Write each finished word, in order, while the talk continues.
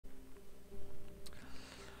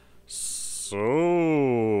So,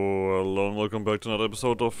 hello and welcome back to another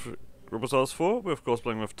episode of EU4. We're of course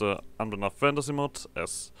playing with the Anbennar fantasy mod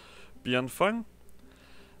as Bianfang,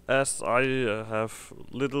 as I have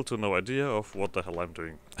little to no idea of what the hell I'm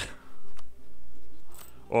doing.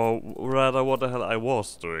 Or rather what the hell I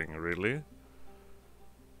was doing, really.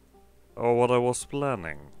 Or what I was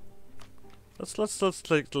planning. Let's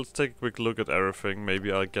take a quick look at everything.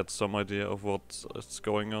 Maybe I'll get some idea of what is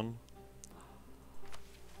going on.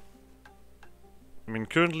 I mean,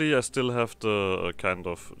 currently I still have the kind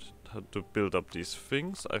of to build up these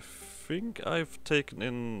things. I think I've taken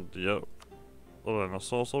in the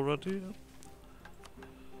dinosaurs already.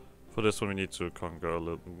 For this one we need to conquer a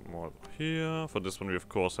little more here. For this one we of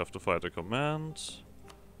course have to fight a command.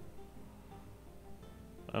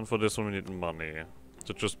 And for this one we need money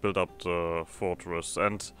to just build up the fortress.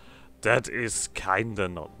 And that is kinda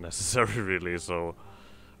not necessary really, so...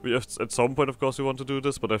 We have, at some point, of course, we want to do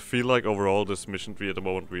this, but I feel like overall this mission tree at the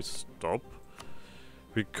moment we stop.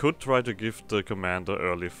 We could try to give the commander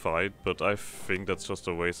early fight, but I think that's just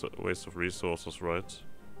a waste of resources, right?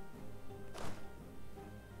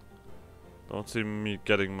 Don't see me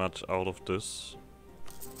getting much out of this.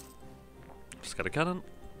 Just get a cannon.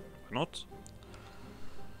 Why not?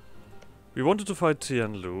 We wanted to fight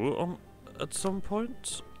Tianlu at some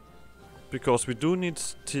point. Because we do need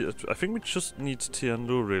I think we just need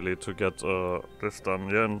Tianlu really to get this done.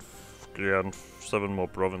 Yeah, and 7 more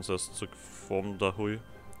provinces to form Dahui.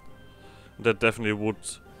 That definitely would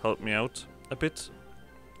help me out a bit.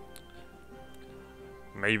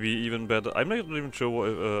 Maybe even better. I'm not even sure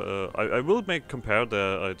what, I will compare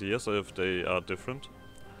their ideas if they are different.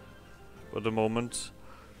 But at the moment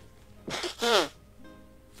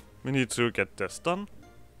we need to get this done.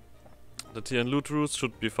 The Tianlu truce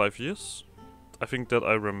should be 5 years. I think that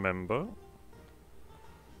I remember.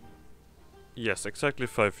 Yes, exactly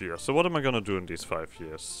 5 years. So what am I gonna do in these 5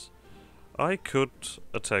 years? I could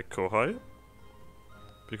attack Kohai,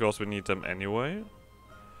 because we need them anyway.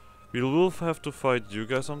 We will have to fight you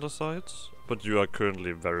guys on the side, but you are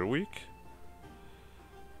currently very weak.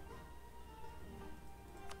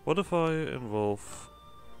 What if I involve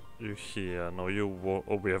you here? No, you won't.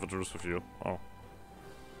 Oh, we have a truce with you. Oh.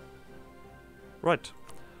 Right.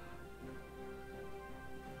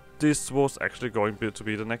 This was actually going to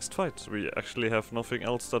be the next fight. We actually have nothing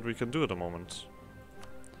else that we can do at the moment.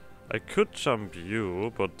 I could jump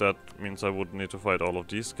you, but that means I would need to fight all of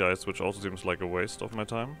these guys, which also seems like a waste of my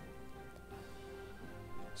time.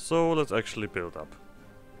 So let's actually build up.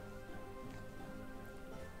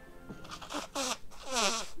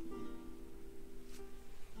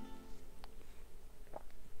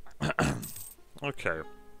 Okay.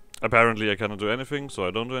 Apparently I cannot do anything, so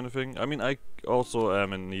I don't do anything. I mean, I also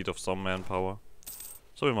am in need of some manpower.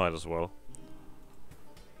 So we might as well.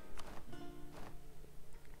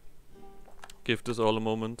 Give this all a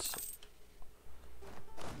moment.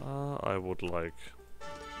 I would like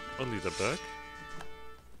a leader back.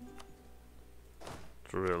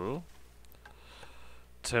 Drill.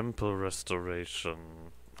 Temple restoration.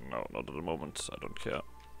 No, not at the moment. I don't care.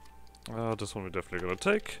 This one we're definitely gonna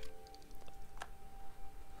take.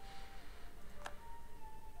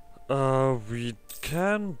 We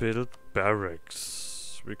can build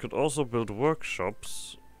barracks. We could also build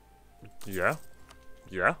workshops. Yeah,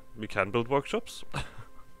 we can build workshops.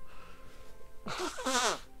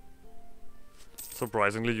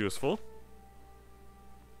 Surprisingly useful.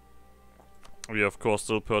 We are of course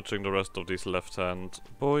still purging the rest of these left-hand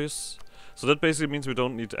boys. So that basically means we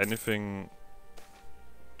don't need anything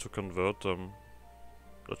to convert them.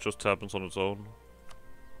 That just happens on its own.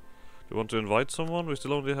 You want to invite someone? We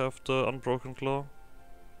still only have the Unbroken Claw.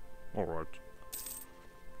 Alright.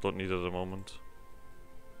 Don't need it at the moment.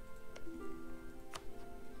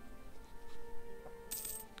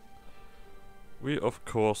 We of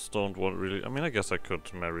course don't want really... I mean, I guess I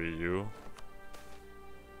could marry you.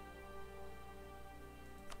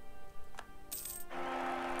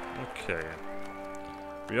 Okay.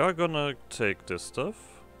 We are gonna take this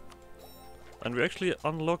stuff. And we actually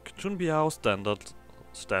unlock Junbiao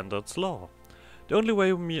Standards Law. The only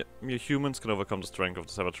way mere humans can overcome the strength of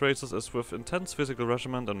the savage races is with intense physical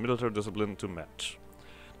regimen and military discipline to match.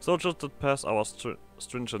 Soldiers that pass our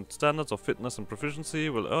stringent standards of fitness and proficiency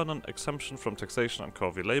will earn an exemption from taxation on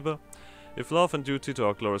corvée labor. If love and duty to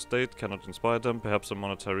our glorious state cannot inspire them, perhaps a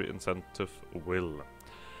monetary incentive will.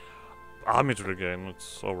 Army drill again,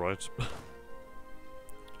 it's alright.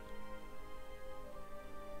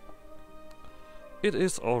 It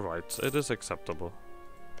is alright, it is acceptable.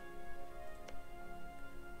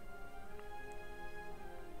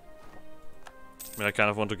 I mean, I kind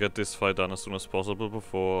of want to get this fight done as soon as possible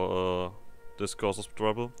before this causes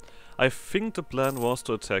trouble. I think the plan was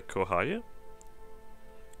to attack Kohai,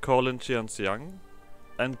 call in Xianxiang,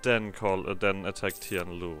 and then then attack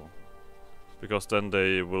Tianlu. Because then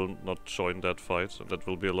they will not join that fight, and that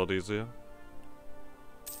will be a lot easier.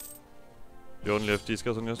 You only have these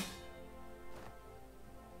guys on yours?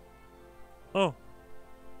 Oh.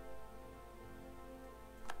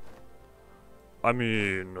 I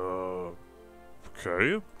mean,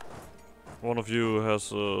 okay. One of you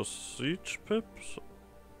has a siege pip?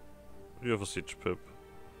 You have a siege pip.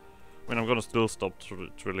 I mean, I'm gonna still stop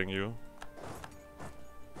drilling you.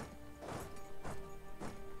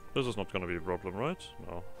 This is not gonna be a problem, right?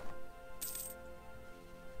 No.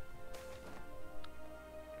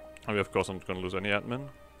 I mean, of course I'm not gonna lose any admin.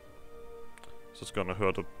 This is gonna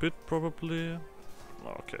hurt a bit, probably.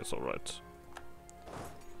 Okay, it's alright.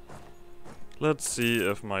 Let's see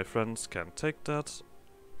if my friends can take that.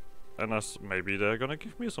 And as maybe they're gonna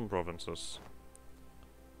give me some provinces.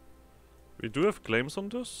 We do have claims on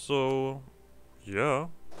this, so yeah.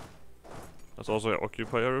 Let's also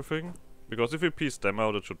occupy everything. Because if we piece them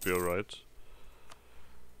out, it should be alright.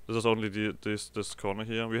 This is only this corner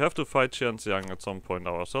here. We have to fight Xianxiang at some point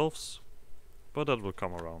ourselves. But that will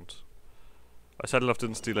come around. I said I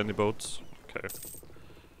didn't steal any boats. Okay.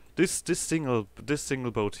 This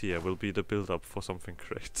single boat here will be the build-up for something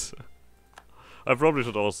great. I probably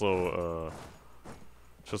should also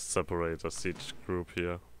just separate a siege group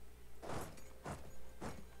here.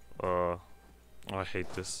 Oh, I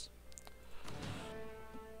hate this.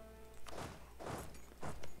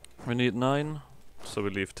 We need 9, so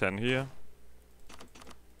we leave 10 here.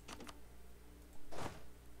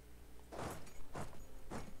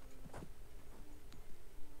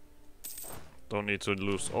 Don't need to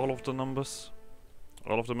lose all of the numbers,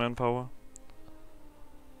 all of the manpower.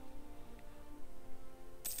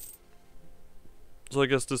 So I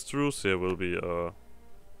guess this truce here will be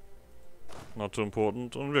not too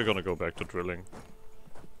important, and we're gonna go back to drilling.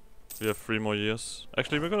 We have 3 more years.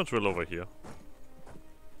 Actually, we're gonna drill over here.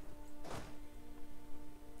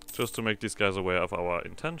 Just to make these guys aware of our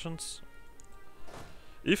intentions.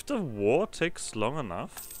 If the war takes long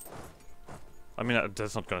enough... I mean,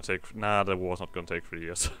 that's not gonna take... Nah, the war's not gonna take 3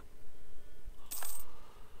 years.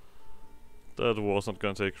 That war's not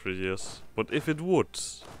gonna take 3 years. But if it would,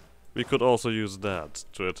 we could also use that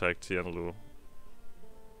to attack Tianlu.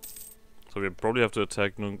 So we probably have to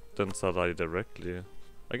attack Nungten Sarai directly.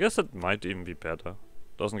 I guess that might even be better.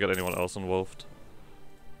 Doesn't get anyone else involved.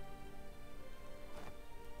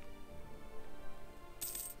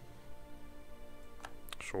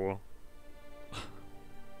 Sure.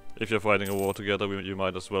 If you're fighting a war together, you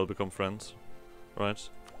might as well become friends. Right?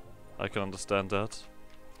 I can understand that.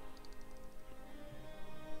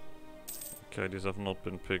 Okay, these have not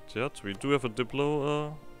been picked yet. We do have a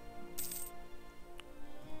Diplo,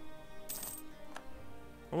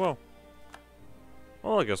 Oh wow.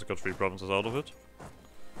 Well, I guess I got 3 provinces out of it.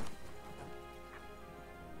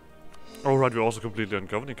 Oh right, we're also completely on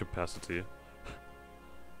governing capacity.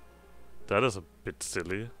 That is a bit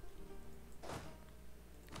silly.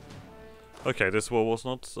 Okay, this war was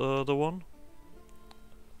not the one.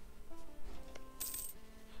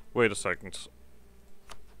 Wait a second.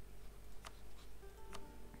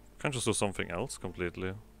 Can't just do something else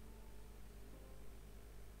completely.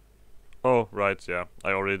 Oh, right, yeah.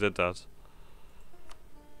 I already did that.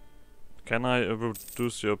 Can I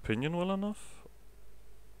reduce your opinion well enough?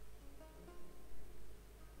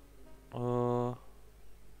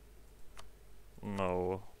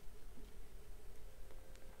 No.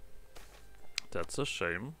 That's a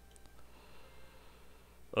shame.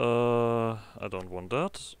 I don't want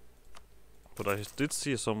that. But I did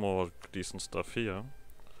see some more decent stuff here.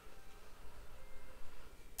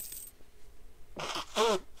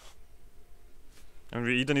 And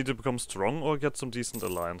we either need to become strong or get some decent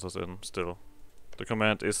alliances in, still. The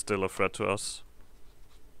command is still a threat to us.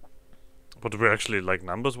 But we're actually, like,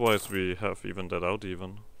 numbers-wise, we have evened that out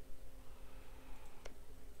even.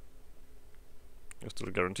 We're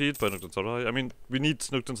still guaranteed by Nungten Sarai. I mean, we need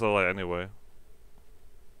Nungten Sarai anyway.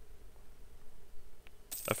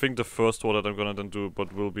 I think the first war that I'm gonna then do,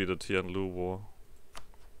 but will be the Tianlu war.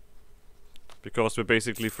 Because we're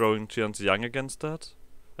basically throwing Xianxiang against that.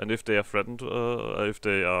 And if they are threatened, if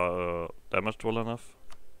they are damaged well enough,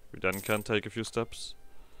 we then can take a few steps.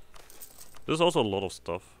 There's also a lot of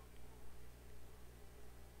stuff.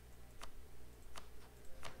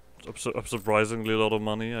 Surprisingly a lot of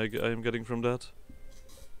money I am getting from that.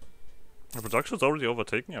 The production's already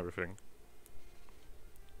overtaking everything.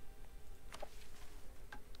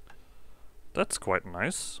 That's quite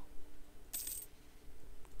nice.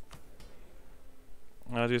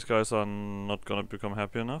 These guys are not gonna become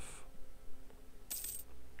happy enough.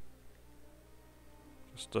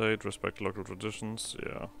 State, respect local traditions,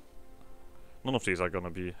 yeah. None of these are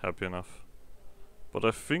gonna be happy enough. But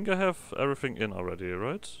I think I have everything in already,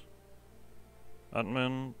 right?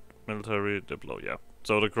 Admin, military, diplo, yeah.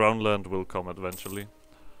 So the ground land will come eventually.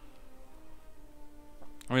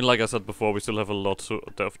 I mean, like I said before, we still have a lot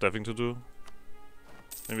of deving to do.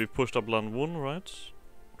 Maybe pushed up land 1, right?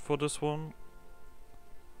 For this one.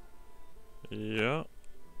 Yeah.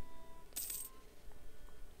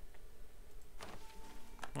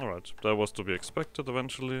 Alright, that was to be expected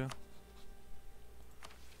eventually.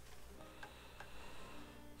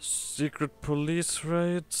 Secret police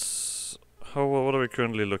raids. What are we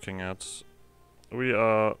currently looking at? We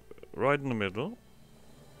are right in the middle.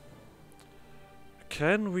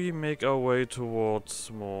 Can we make our way towards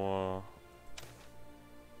more...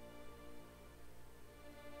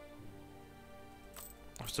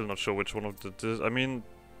 I'm still not sure which one of the... I mean...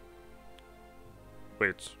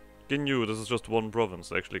 Wait. Ginyu, this is just one province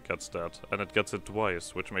that actually gets that. And it gets it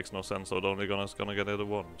twice, which makes no sense, so it only gonna get it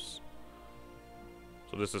once.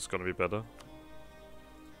 So this is gonna be better.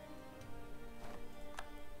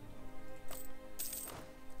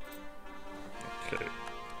 Okay,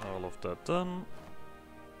 all of that done.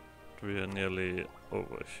 We are nearly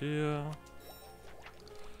over here.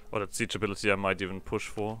 Oh, that siege ability I might even push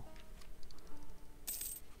for.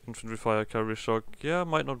 Infantry fire carry shock. Yeah,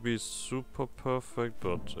 might not be super perfect,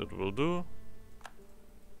 but it will do.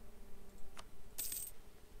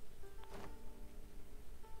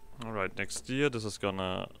 Alright, next year this is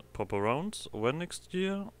gonna pop around. When next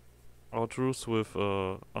year? Our truce with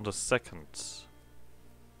on the 2nd.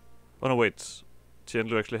 Oh no, wait.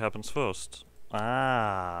 Tianlu actually happens first.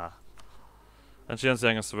 Ah. And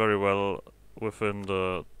Xianxiang is very well within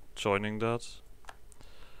the joining that.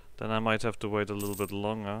 Then I might have to wait a little bit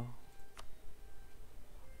longer.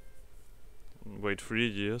 Wait 3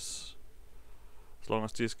 years. As long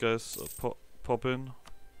as these guys pop in.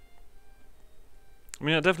 I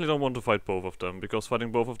mean, I definitely don't want to fight both of them, because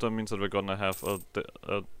fighting both of them means that we're gonna have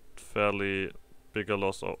a fairly bigger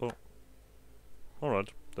loss. Oh.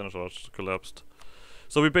 Alright, then it was collapsed.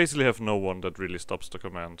 So we basically have no one that really stops the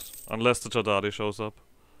command, unless the Chadari shows up.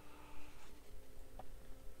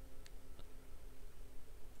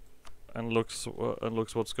 And looks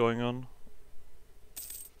what's going on.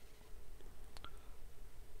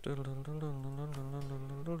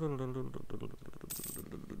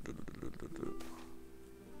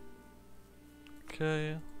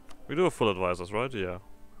 Okay. We do have full advisors, right? Yeah.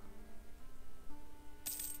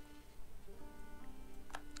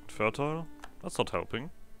 Fertile? That's not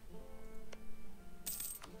helping.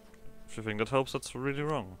 If you think that helps, that's really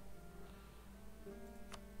wrong.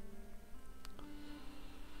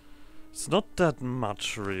 It's not that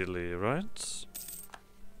much, really, right?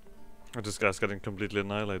 Oh, this guy's getting completely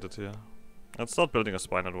annihilated here. Let's start building a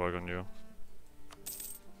spy network on you.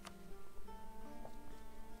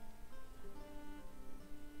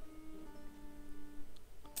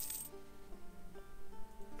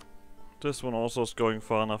 This one also is going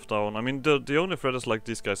far enough down. I mean, the only threat is like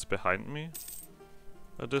these guys behind me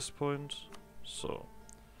at this point. So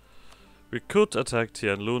we could attack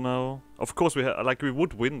Tianlu now. Of course, we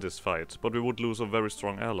would win this fight, but we would lose a very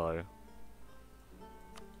strong ally.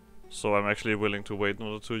 So I'm actually willing to wait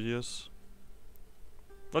another 2 years.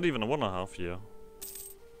 Not even a 1.5 year.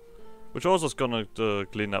 Which also is gonna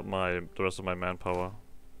clean up the rest of my manpower.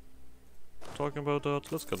 Talking about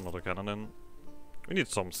that, let's get another cannon in. We need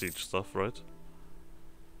some siege stuff, right?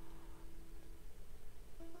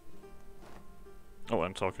 Oh,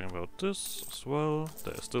 and talking about this as well.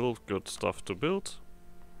 There's still good stuff to build.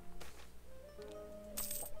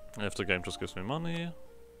 If the game just gives me money.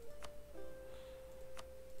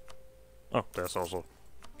 Oh, there's also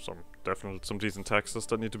some decent taxes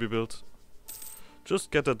that need to be built.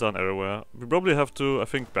 Just get that done everywhere. We probably have to, I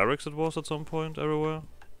think barracks it was at some point everywhere.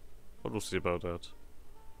 But we'll see about that.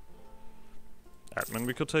 Admin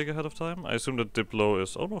we could take ahead of time. I assume that Diplo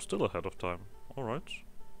is... Oh no, still ahead of time. Alright.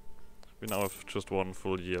 We now have just 1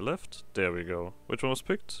 full year left. There we go. Which one was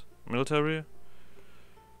picked? Military?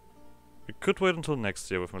 We could wait until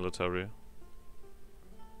next year with military.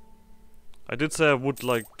 I did say I would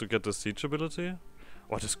like to get the siege ability.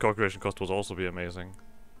 Oh, this co-creation cost would also be amazing.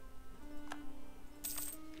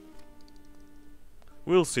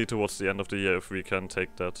 We'll see towards the end of the year if we can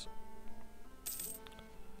take that.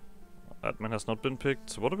 Admin has not been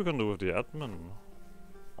picked. What are we gonna do with the admin?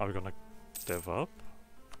 Are we gonna dev up?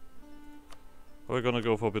 Or are we gonna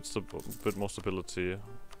go for a bit more stability?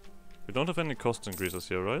 We don't have any cost increases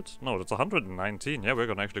here, right? No, that's 119. Yeah, we're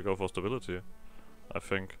gonna actually go for stability. I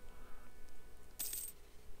think.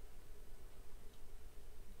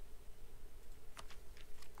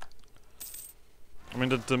 I mean,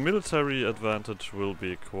 the military advantage will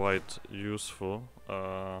be quite useful.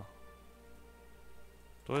 Do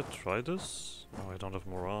I try this? No, I don't have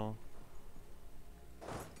morale.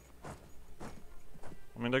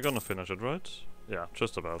 I mean, they're gonna finish it, right? Yeah,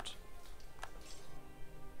 just about.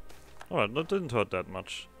 Alright, that didn't hurt that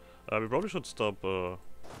much. We probably should stop doing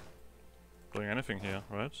anything here,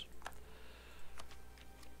 right?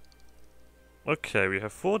 Okay, we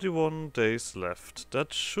have 41 days left.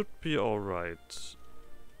 That should be alright.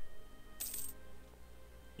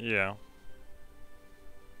 Yeah.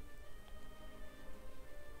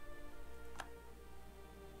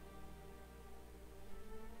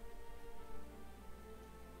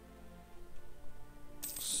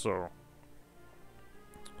 So.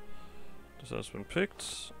 This has been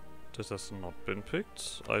picked. This has not been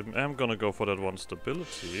picked. I am gonna go for that one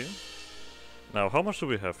stability. Now, how much do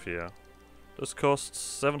we have here? This costs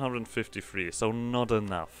 753, so not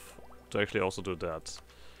enough to actually also do that.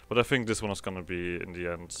 But I think this one is gonna be, in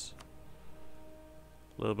the end,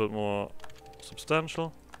 a little bit more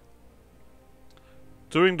substantial.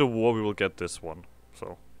 During the war we will get this one,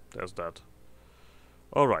 so there's that.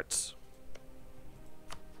 Alright.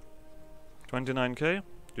 29k. Do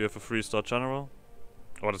you have a 3-star general?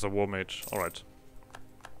 Oh, that's a war mage. Alright.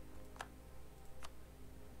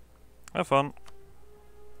 Have fun.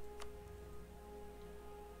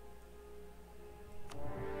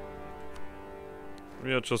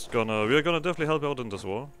 We are gonna definitely help out in this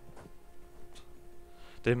war.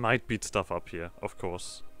 They might beat stuff up here, of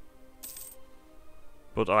course.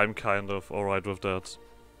 But I'm kind of alright with that.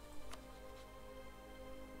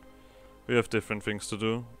 We have different things to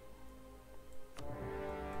do.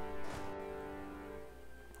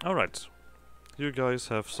 Alright. You guys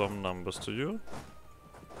have some numbers to you.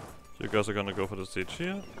 You guys are gonna go for the siege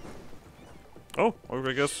here. Oh,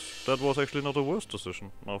 I guess that was actually not a worst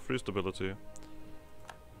decision. Now 3 stability.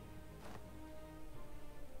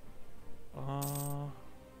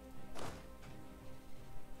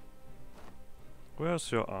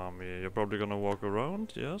 Where's your army? You're probably gonna walk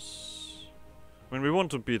around, yes? I mean, we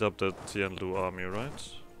want to beat up that Tianlu army,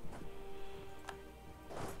 right?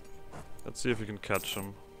 Let's see if we can catch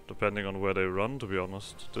them, depending on where they run, to be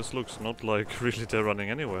honest. This looks not like really they're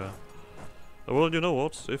running anywhere. Well, you know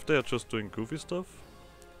what? If they're just doing goofy stuff...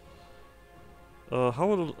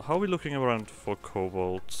 how are we looking around for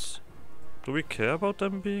kobolds? Do we care about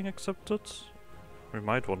them being accepted? We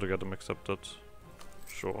might want to get them accepted.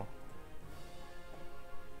 Sure.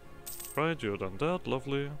 Right, you've done that,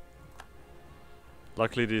 lovely.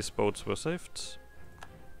 Luckily these boats were saved.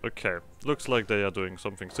 Okay, looks like they are doing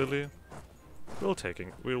something silly. We'll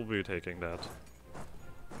be taking that.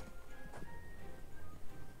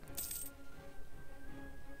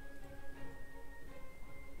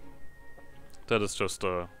 That is just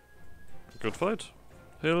a good fight.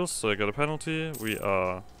 Hills, I got a penalty. We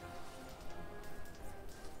are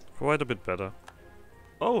quite a bit better.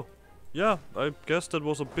 Oh! Yeah, I guess that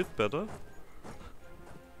was a bit better.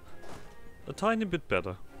 A tiny bit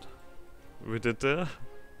better. We did there.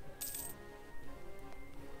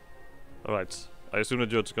 Alright, I assume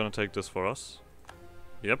that you're gonna take this for us.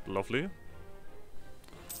 Yep, lovely.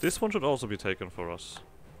 This one should also be taken for us,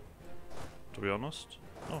 to be honest.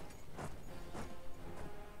 Oh.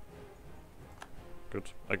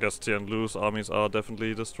 Good. I guess Tianlu's armies are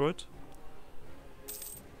definitely destroyed.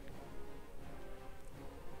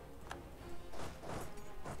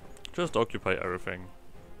 Just occupy everything.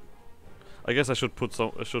 I guess I should put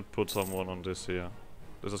someone on this here.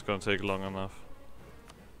 This is gonna take long enough.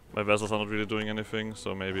 My vessels are not really doing anything,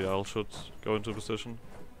 so maybe I should go into position.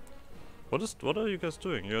 What are you guys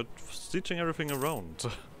doing? You're sieging everything around.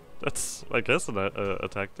 That's, I guess, a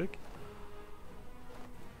tactic.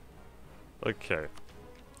 Okay.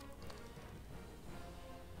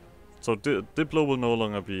 So Diplo will no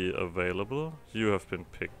longer be available. You have been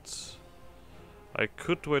picked. I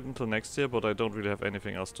could wait until next year, but I don't really have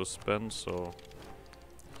anything else to spend, so...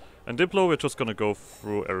 And Diplo, we're just gonna go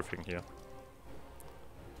through everything here.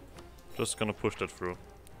 Just gonna push that through.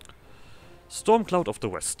 Storm cloud of the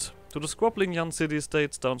west. To the squabbling Yan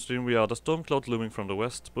city-states downstream we are the storm cloud looming from the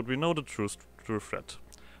west, but we know the true threat.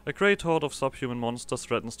 A great horde of subhuman monsters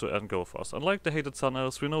threatens to engulf us. Unlike the hated Sun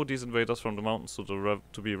Elves, we know these invaders from the mountains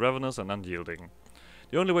to be ravenous and unyielding.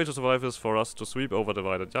 The only way to survive is for us to sweep over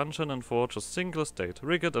divided Yanshan and forge a single state,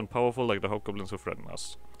 rigged and powerful like the hobgoblins who threaten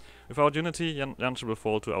us. Without unity, Yanshan will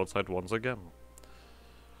fall to outside once again.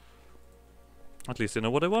 At least they know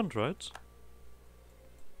what they want, right?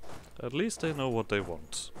 At least they know what they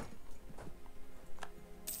want.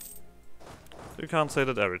 You can't say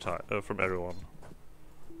that every time from everyone.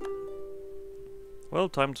 Well,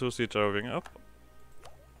 time to siege everything up.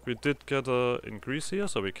 We did get a increase here,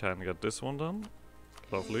 so we can get this one done.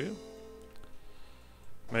 Lovely.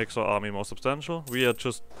 Makes our army more substantial. We're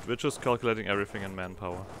just calculating everything in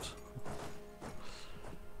manpower.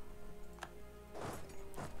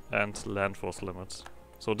 And land force limits.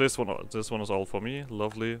 So this one is all for me.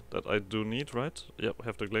 Lovely. That I do need, right? Yep,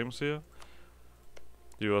 have the claims here.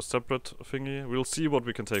 You are separate thingy. We'll see what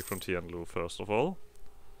we can take from Tianlu first of all.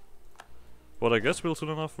 But I guess we'll soon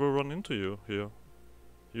enough will run into you here.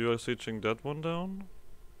 You are sieging that one down.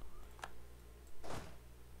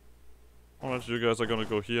 Alright, you guys are gonna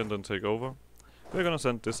go here and then take over. We're gonna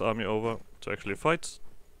send this army over to actually fight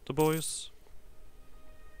the boys.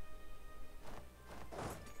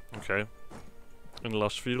 Okay. In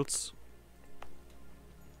lush fields.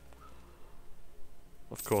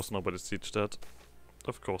 Of course nobody sieged that.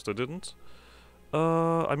 Of course they didn't.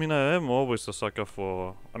 I mean, I am always a sucker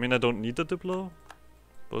for... I mean, I don't need the Diplo,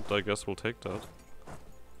 but I guess we'll take that.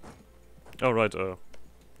 Oh, right,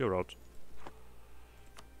 you're out.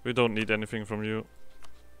 We don't need anything from you.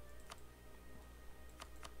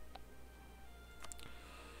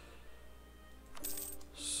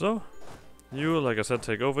 So, you, like I said,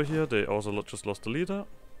 take over here. They also just lost the leader.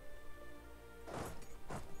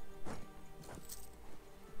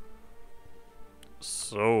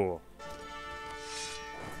 So...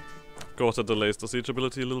 Of course it delays the siege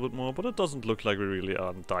ability a little bit more, but it doesn't look like we really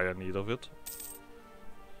are in dire need of it.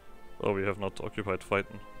 Oh, we have not occupied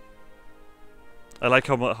fighting. I like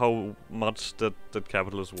how much that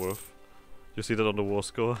capital is worth. You see that on the war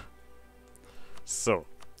score. So.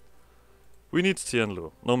 We need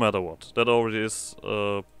Tianlu, no matter what. That already is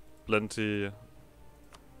plenty.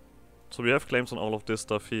 So we have claims on all of this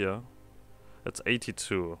stuff here. It's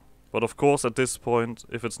 82. But of course at this point,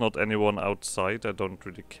 if it's not anyone outside, I don't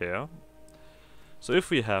really care. So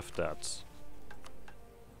if we have that...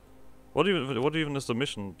 What even is the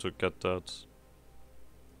mission to get that?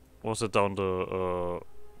 Was it down the...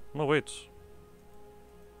 No, wait.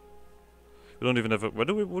 We don't even have a...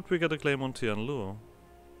 Would we get a claim on Tianlu?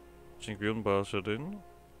 Qingbyun Balshadin?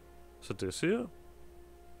 Is it this here?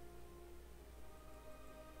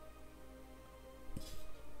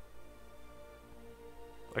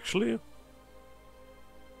 Actually,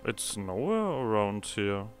 it's nowhere around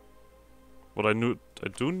here. But I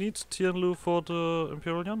do need Tianlu for the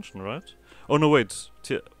Imperial Junction, right? Oh no, wait.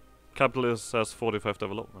 Capital has 45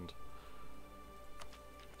 development.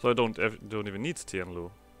 So I don't even need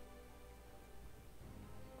Tianlu.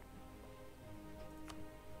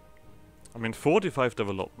 I mean, 45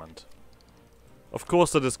 development. Of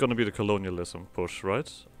course that is gonna be the colonialism push,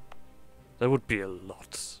 right? That would be a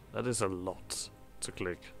lot. That is a lot to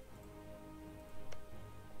click.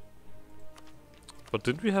 But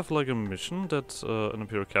didn't we have like a mission that an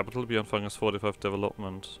Imperial capital, Bianfang, has 45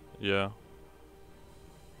 development? Yeah.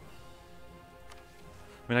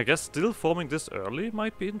 I mean, I guess still forming this early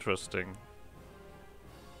might be interesting.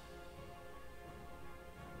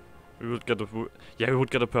 We would get a... Yeah, we would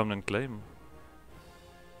get a permanent claim.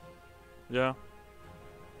 Yeah.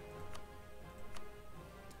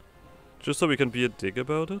 Just so we can be a dick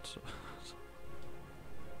about it.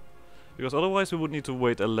 Because otherwise we would need to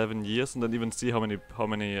wait 11 years and then even see how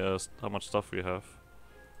much stuff we have.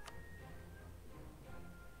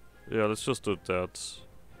 Yeah, let's just do that.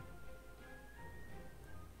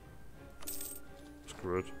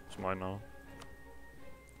 Screw it, it's mine now.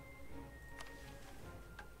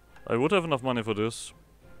 I would have enough money for this.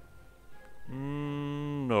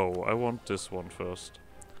 No, I want this one first.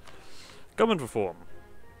 Government reform.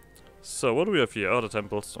 So, what do we have here? Oh, the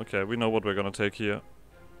temples. Okay, we know what we're gonna take here.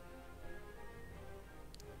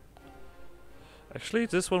 Actually,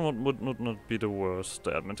 this one would not be the worst.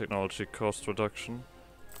 The admin technology cost reduction.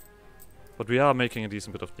 But we are making a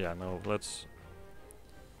decent bit of... Yeah, no, let's...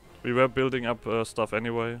 We were building up stuff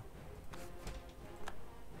anyway.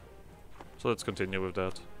 So let's continue with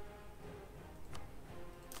that.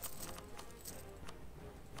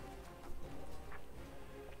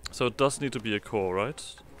 So it does need to be a core,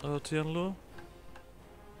 right? Tianlu?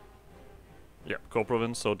 Yeah, core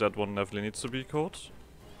province, so that one definitely needs to be caught.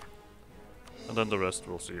 And then the rest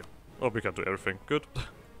we'll see. Oh, we can do everything. Good.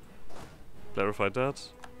 Clarified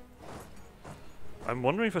that. I'm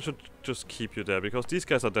wondering if I should just keep you there, because these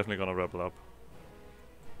guys are definitely gonna rebel up.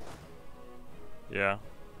 Yeah.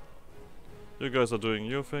 You guys are doing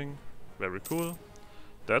your thing. Very cool.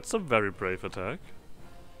 That's a very brave attack.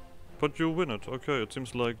 But you win it. Okay, it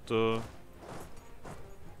seems like the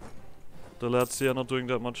lads here are not doing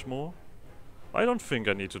that much more. I don't think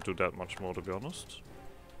I need to do that much more, to be honest.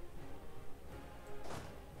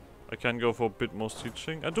 I can go for a bit more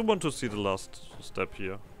sieging. I do want to see the last step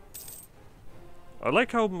here. I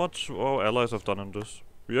like how much our allies have done in this.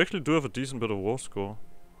 We actually do have a decent bit of war score.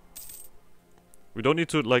 We don't need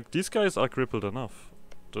to, like, these guys are crippled enough.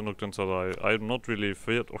 The Nukten Sarai. I'm not really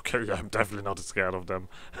feared. Okay, I'm definitely not scared of them.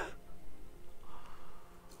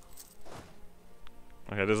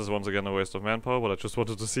 Okay, this is once again a waste of manpower, but I just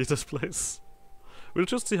wanted to see this place. We'll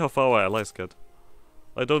just see how far our allies get.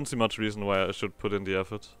 I don't see much reason why I should put in the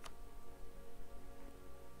effort.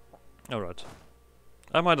 Alright.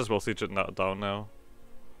 I might as well siege it down now.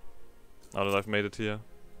 Now that I've made it here.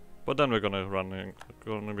 But then we're gonna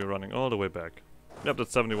be running all the way back. Yep,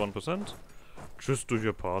 that's 71%. Just do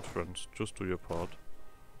your part, friends. Just do your part.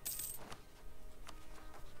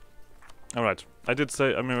 Alright. I did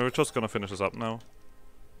say, I mean, we're just gonna finish this up now.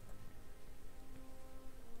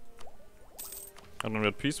 And then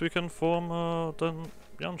at peace we can form, then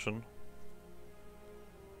Bianfang.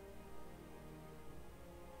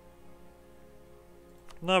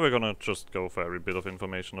 Now we're gonna just go for every bit of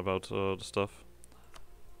information about the stuff.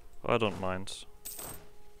 I don't mind.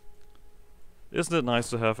 Isn't it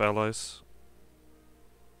nice to have allies?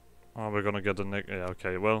 Oh, we're gonna get the neck. Yeah,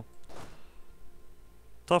 okay, well.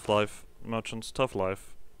 Tough life, merchants, tough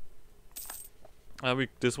life.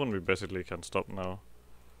 This one we basically can stop now.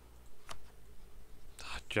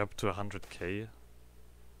 Jump to 100k.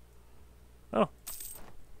 Oh.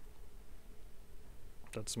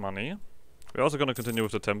 That's money. We're also gonna continue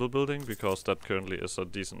with the temple building, because that currently is a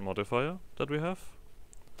decent modifier that we have.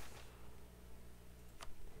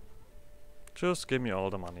 Just give me all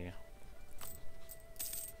the money.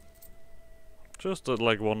 Just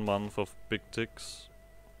like 1 month of big ticks.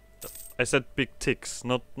 I said big ticks,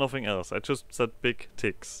 nothing else. I just said big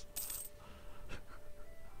ticks.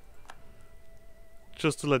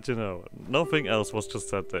 Just to let you know, nothing else was just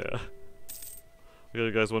said there. Okay,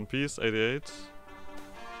 you guys, one piece, 88.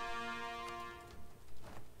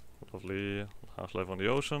 Lovely. Half-life on the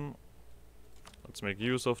ocean. Let's make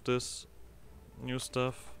use of this new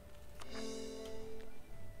stuff.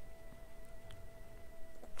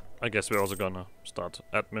 I guess we're also gonna start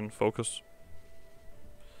admin focus.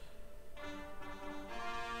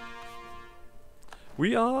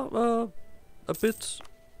 We are a bit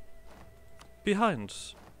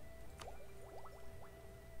behind.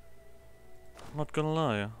 Not gonna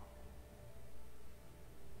lie.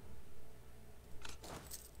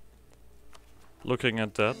 Looking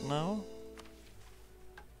at that now.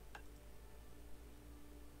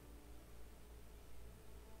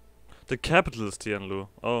 The capital is Tianlu.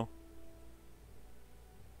 Oh.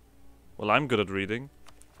 Well, I'm good at reading.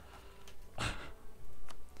 You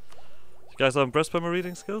guys are impressed by my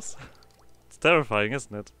reading skills? It's terrifying,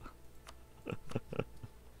 isn't it?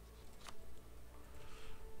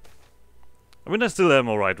 I mean, I still am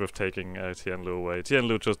alright with taking Tianlu away.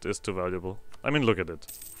 Tianlu just is too valuable. I mean, look at it.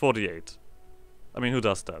 48. I mean, who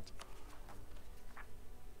does that?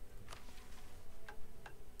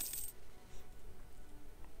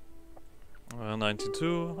 Uh,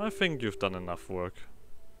 92. I think you've done enough work.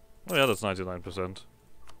 Oh yeah, that's 99%.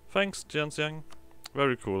 Thanks, Jianxiang.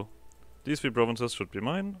 Very cool. These 3 provinces should be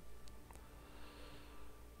mine.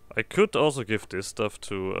 I could also give this stuff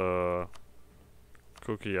to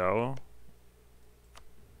Kukiao.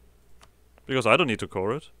 Because I don't need to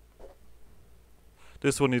core it.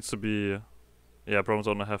 This one needs to be... Yeah, province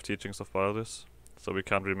owner have teachings of Baldis, so we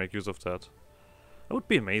can't really make use of that. That would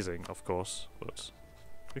be amazing, of course, but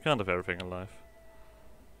we can't have everything in life.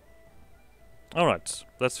 Alright,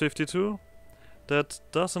 that's 52. That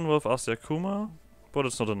does involve Asyakuma, but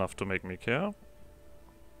it's not enough to make me care.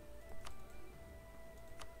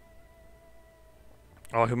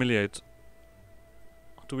 Oh, humiliate.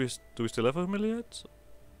 Do we still have a humiliate?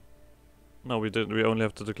 No, we didn't. We only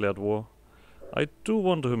have the declared war. I do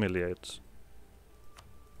want to humiliate.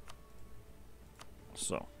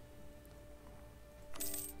 So.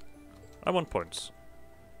 I want points.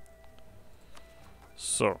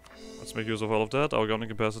 So, let's make use of all of that. Our gunning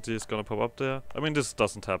capacity is gonna pop up there. I mean, this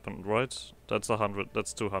doesn't happen, right? That's 100,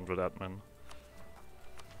 that's 200 admin.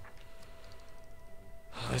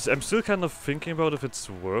 I'm still kind of thinking about if it's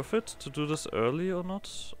worth it to do this early or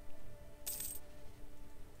not.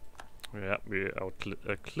 Yeah, we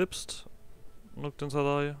eclipsed Nukten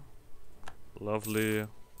Sarai. Lovely.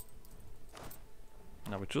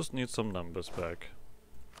 Now we just need some numbers back.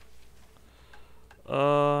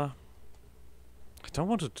 I don't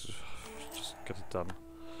want to just get it done.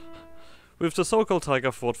 With the so-called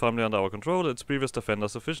Tiger Fort firmly under our control, its previous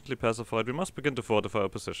defenders sufficiently pacified, we must begin to fortify our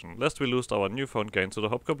position, lest we lose our newfound gains to the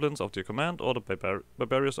hobgoblins of the command or the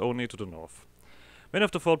barbarians only to the north. Many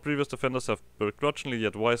of the fort previous defenders have begrudgingly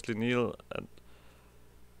yet wisely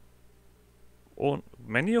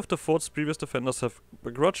many of the fort's previous defenders have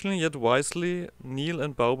begrudgingly yet wisely kneel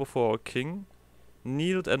and bow before our king,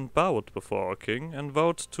 kneeled and bowed before our king, and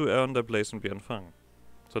vowed to earn their place in Bianfang.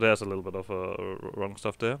 So there's a little bit of wrong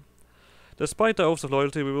stuff there. Despite the oaths of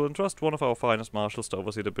loyalty, we will entrust one of our finest marshals to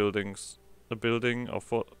oversee the building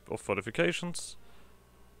of fortifications,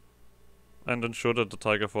 and ensure that the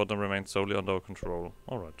Tiger Fort remains solely under our control.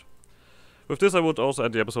 Alright. With this, I would also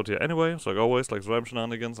end the episode here anyway, so like always, like Rhyme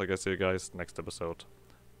Shenanigans, I guess see you guys next episode.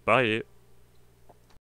 Bye!